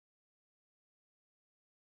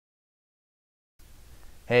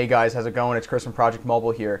Hey guys, how's it going? It's Chris from Project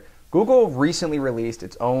Mobile here. Google recently released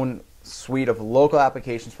its own suite of local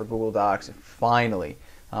applications for Google Docs, finally.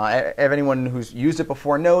 Anyone who's used it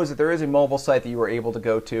before knows that there is a mobile site that you were able to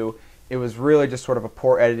go to. It was really just sort of a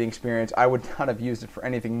poor editing experience. I would not have used it for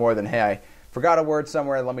anything more than, hey, I forgot a word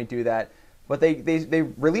somewhere, let me do that. But they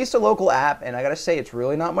released a local app, and I gotta say, it's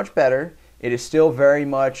really not much better. It is still very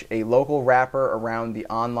much a local wrapper around the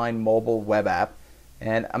online mobile web app.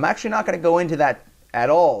 And I'm actually not gonna go into that at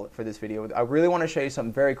all for this video. I really want to show you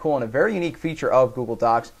something very cool and a very unique feature of Google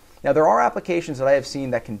Docs. Now, there are applications that I have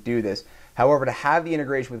seen that can do this. However, to have the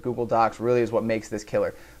integration with Google Docs really is what makes this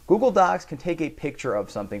killer. Google Docs can take a picture of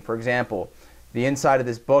something. For example, the inside of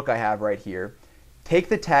this book I have right here. Take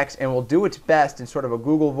the text and will do its best in sort of a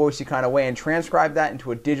Google Voicey kind of way and transcribe that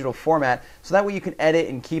into a digital format so that way you can edit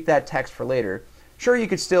and keep that text for later. Sure, you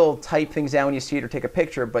could still type things down when you see it or take a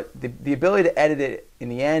picture, but the ability to edit it in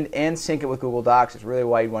the end and sync it with Google Docs is really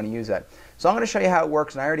why you'd want to use that. So I'm going to show you how it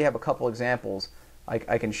works, and I already have a couple examples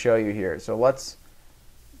I can show you here. So let's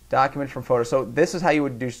document from photo. So this is how you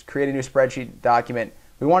would create a new spreadsheet document.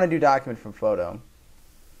 We want to do document from photo,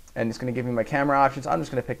 and it's going to give me my camera options. I'm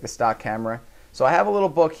just going to pick the stock camera. So I have a little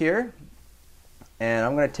book here, and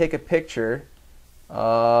I'm going to take a picture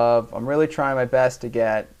of, I'm really trying my best to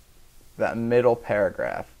get that middle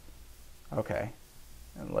paragraph. Okay,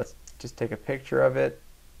 and let's just take a picture of it.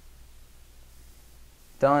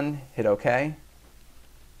 Done. Hit OK.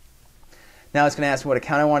 Now it's going to ask me what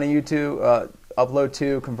account I want you to upload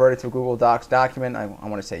to, convert it to a Google Docs document. I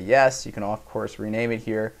want to say yes. You can of course rename it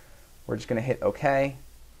here. We're just going to hit OK.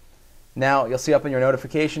 Now you'll see up in your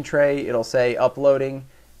notification tray it'll say uploading,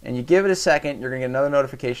 and you give it a second, you're going to get another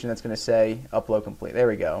notification that's going to say upload complete. There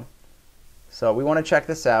we go. So we want to check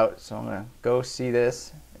this out, so I'm going to go see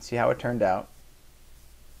this and see how it turned out.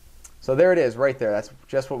 So there it is right there. That's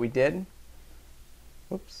just what we did.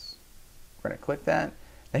 Whoops. We're going to click that.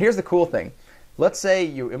 Now here's the cool thing. Let's say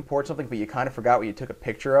you import something but you kind of forgot what you took a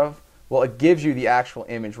picture of. Well, it gives you the actual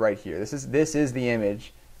image right here. This is the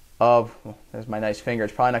image of, well, there's my nice finger.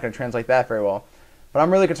 It's probably not going to translate that very well. But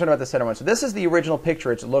I'm really concerned about the center one. So this is the original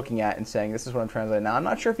picture it's looking at and saying this is what I'm translating. Now I'm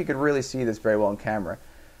not sure if you could really see this very well on camera.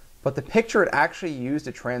 But the picture it actually used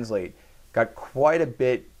to translate got quite a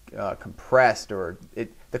bit compressed, or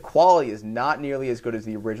the quality is not nearly as good as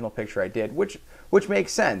the original picture I did, which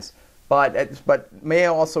makes sense, but may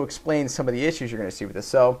also explain some of the issues you're going to see with this.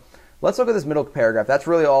 So let's look at this middle paragraph. That's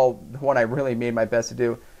really all the one I really made my best to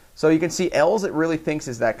do. So you can see L's it really thinks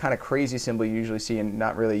is that kind of crazy symbol you usually see and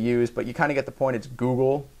not really use, but you kind of get the point. It's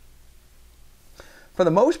Google. For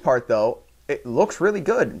the most part, though, it looks really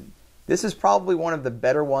good. This is probably one of the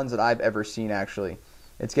better ones that I've ever seen, actually.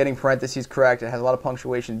 It's getting parentheses correct. It has a lot of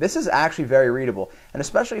punctuation. This is actually very readable, and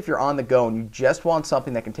especially if you're on the go and you just want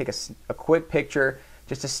something that can take a quick picture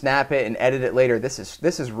just to snap it and edit it later. This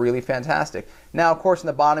is really fantastic. Now, of course, in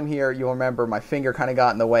the bottom here, you'll remember my finger kind of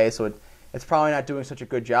got in the way, so it's probably not doing such a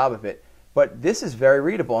good job of it. But this is very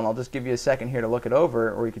readable, and I'll just give you a second here to look it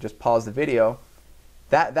over, or you could just pause the video.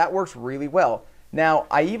 That works really well. Now,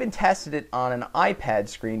 I even tested it on an iPad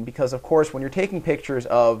screen because, of course, when you're taking pictures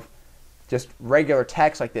of just regular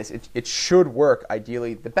text like this, it should work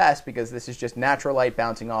ideally the best because this is just natural light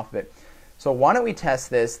bouncing off of it. So why don't we test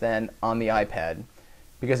this then on the iPad?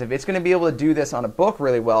 Because if it's going to be able to do this on a book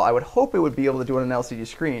really well, I would hope it would be able to do it on an LCD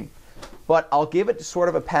screen. But I'll give it sort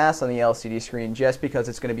of a pass on the LCD screen just because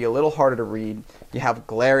it's going to be a little harder to read. You have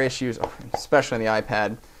glare issues, especially on the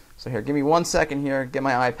iPad. So here, give me 1 second here, get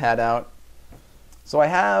my iPad out. So I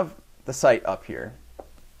have the site up here.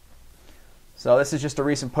 So this is just a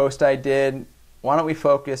recent post I did. Why don't we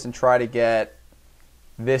focus and try to get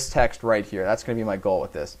this text right here? That's going to be my goal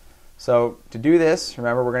with this. So to do this,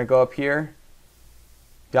 remember we're going to go up here,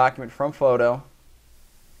 document from photo,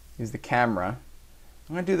 use the camera.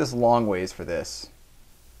 I'm going to do this long ways for this.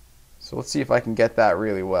 So let's see if I can get that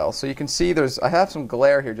really well. So you can see I have some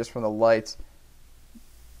glare here just from the lights.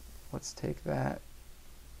 Let's take that.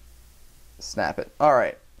 Snap it. All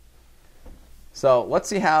right. So let's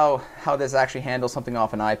see how this actually handles something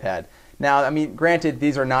off an iPad. Now, I mean, granted,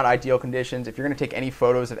 these are not ideal conditions. If you're going to take any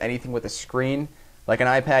photos of anything with a screen, like an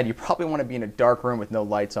iPad, you probably want to be in a dark room with no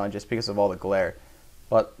lights on just because of all the glare.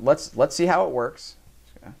 But let's see how it works.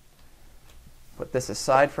 Just gonna put this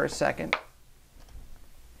aside for a second.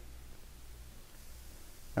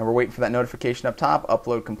 Now we're waiting for that notification up top,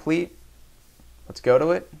 upload complete. Let's go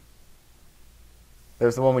to it.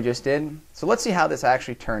 There's the one we just did. So let's see how this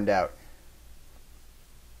actually turned out.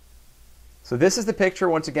 So this is the picture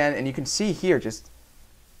once again, and you can see here just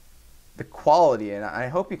the quality, and I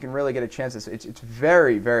hope you can really get a chance. It's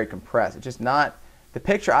very, very compressed. It's just not the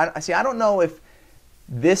picture. I don't know if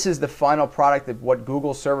this is the final product of what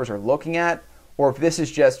Google servers are looking at, or if this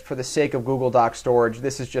is just for the sake of Google Docs storage,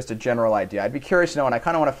 this is just a general idea. I'd be curious to know, and I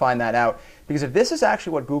kind of want to find that out, because if this is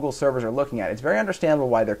actually what Google servers are looking at, it's very understandable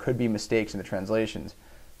why there could be mistakes in the translations.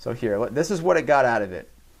 So here, this is what it got out of it,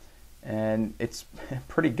 and it's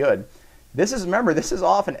pretty good. This is, remember, this is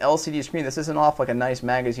off an LCD screen. This isn't off like a nice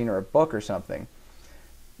magazine or a book or something.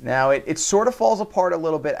 Now, it sort of falls apart a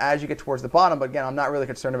little bit as you get towards the bottom, but again, I'm not really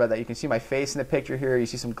concerned about that. You can see my face in the picture here. You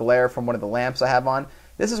see some glare from one of the lamps I have on.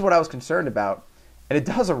 This is what I was concerned about, and it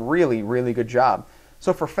does a really, really good job.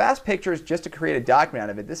 So for fast pictures, just to create a document out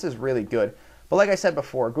of it, this is really good. But like I said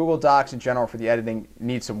before, Google Docs in general for the editing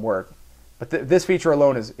needs some work. But this feature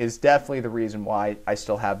alone is definitely the reason why I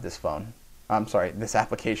still have this phone. I'm sorry, this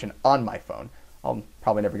application on my phone. I'll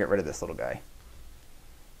probably never get rid of this little guy.